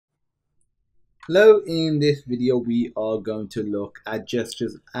Hello, in this video we are going to look at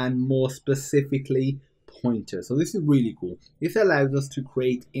gestures and more specifically pointers. So this is really cool. This allows us to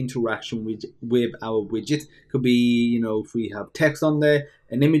create interaction with our widget. Could be, if we have text on there,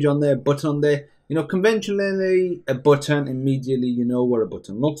 an image on there, button on there. Conventionally a button, immediately you know what a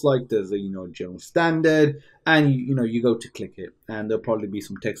button looks like. There's a general standard, and you go to click it and there'll probably be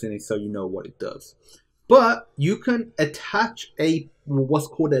some text in it so you know what it does. But you can attach a what's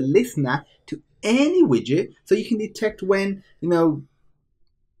called a listener to any widget, so you can detect when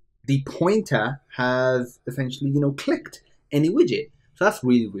the pointer has essentially clicked any widget. So that's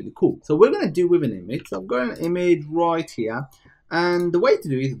really cool. So we're going to do with an image. So I've got an image right here, and the way to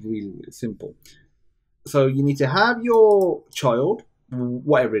do it is really simple. So you need to have your child,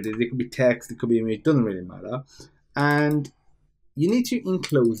 whatever it is. It could be text, it could be image, doesn't really matter, and you need to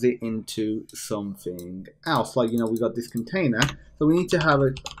enclose it into something else. Like, we got this container, so we need to have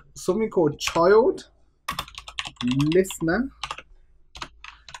something called child listener,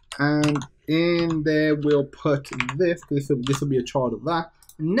 and in there we'll put this will be a child of that.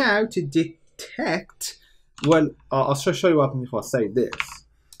 Now to detect, well, I'll show you what happens if I say this.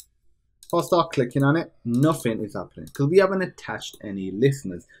 If I start clicking on it, nothing is happening because we haven't attached any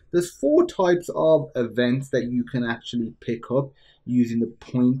listeners. There's 4 types of events that you can actually pick up using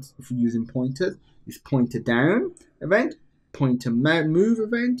using pointers. It's pointer down event, pointer move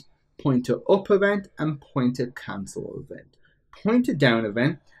event, pointer up event, and pointer cancel event. Pointer down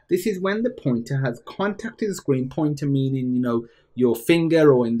event. This is when the pointer has contacted the screen. Pointer meaning your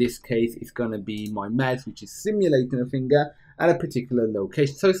finger, or in this case it's going to be my mouse, which is simulating a finger at a particular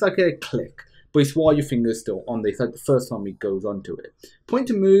location. So it's like a click, but it's while your finger is still on there. It's like the first time it goes onto it.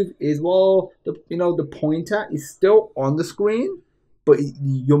 Pointer move is while the pointer is still on the screen, but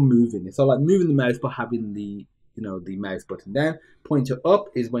you're moving it. So like moving the mouse but having the the mouse button down. Pointer up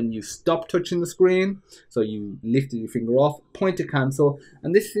is when you stop touching the screen, so you lifted your finger off. Pointer cancel,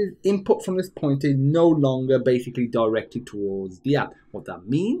 and this is input from this pointer is no longer basically directed towards the app. What that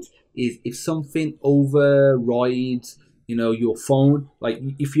means is if something overrides your phone, like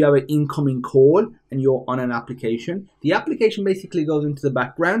if you have an incoming call and you're on an application, the application basically goes into the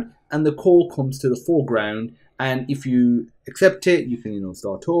background and the call comes to the foreground, and if you accept it, you can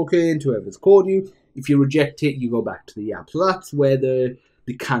start talking to whoever's called you. If you reject it, you go back to the app. So that's where the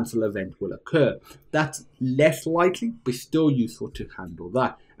cancel event will occur. That's less likely, but still useful to handle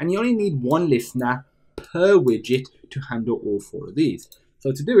that. And you only need 1 listener per widget to handle all 4 of these.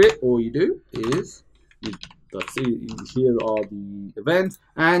 So to do it, all you do is here are the events.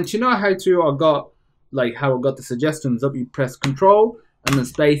 And you know how I got the suggestions up? You press Control and then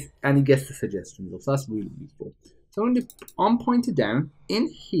space, and it gets the suggestions up. So that's really useful. So on pointer down in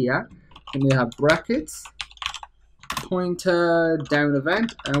here, and we have brackets, pointer down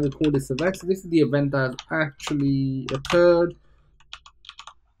event, and we call this event. So this is the event that has actually occurred.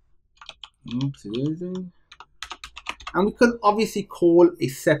 And we could obviously call a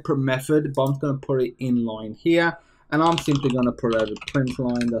separate method, but I'm going to put it in line here, and I'm simply going to put out a print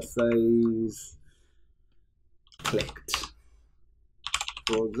line that says clicked,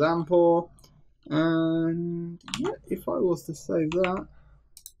 for example. And yeah, if I was to save that,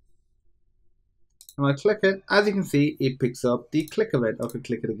 and I click it, as you can see, it picks up the click event. I can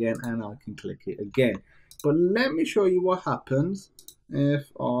click it again, and I can click it again. But let me show you what happens if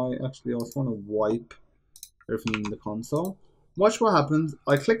I also want to wipe everything in the console. Watch what happens.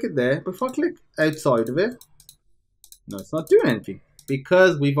 I click it there, but if I click outside of it, no, it's not doing anything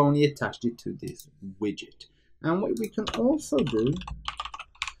because we've only attached it to this widget. And what we can also do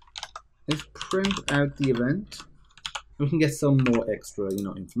is print out the event. We can get some more extra,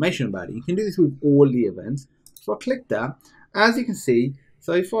 information about it. You can do this with all the events. So I click that. As you can see,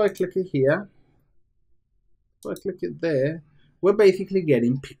 so if I click it here, if I click it there, we're basically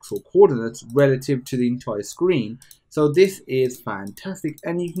getting pixel coordinates relative to the entire screen. So this is fantastic,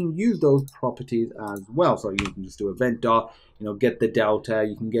 and you can use those properties as well. So you can just do event dot, get the delta.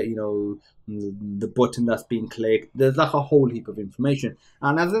 You can get, the button that's being clicked. There's like a whole heap of information.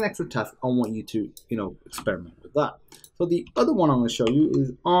 And as an extra task, I want you to, experiment with that. So the other one I'm going to show you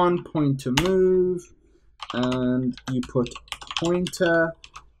is on pointer move, and you put pointer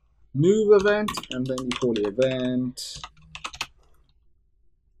move event, and then you call the event.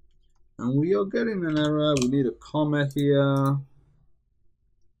 And we are getting an error. We need a comma here.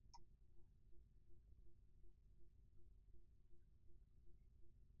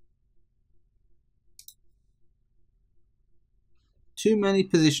 Too many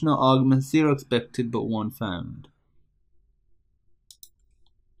positional arguments, 0 expected but 1 found.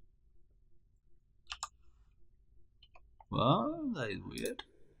 Well, that is weird.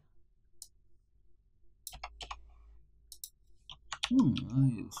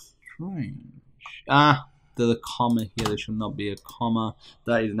 That is strange. Ah, there's a comma here. There should not be a comma.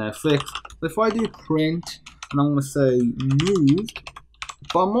 That is now fixed. If I do print, and I'm going to say move,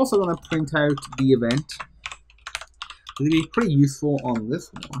 but I'm also going to print out the event. It'll be pretty useful on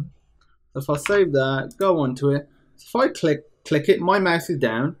this one. If I save that, go onto it. If I click it, my mouse is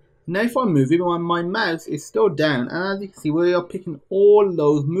down. Now if I move it, my mouse is still down. And as you can see, we are picking all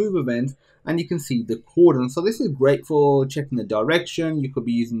those move events, and you can see the coordinates. So this is great for checking the direction. You could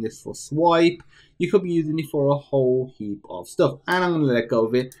be using this for swipe. You could be using it for a whole heap of stuff. And I'm going to let go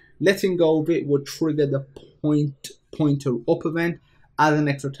of it. Letting go of it will trigger the pointer up event. As an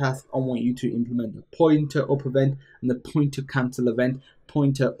extra task, I want you to implement the pointer up event and the pointer cancel event.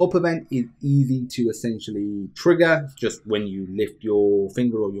 Pointer up event is easy to essentially trigger, just when you lift your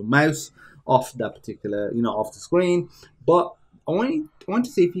finger or your mouse off that particular, off the screen. But I want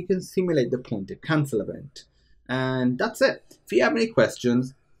to see if you can simulate the pointer cancel event. And that's it. If you have any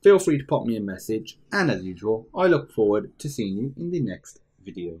questions, feel free to pop me a message. And as usual, I look forward to seeing you in the next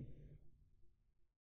video.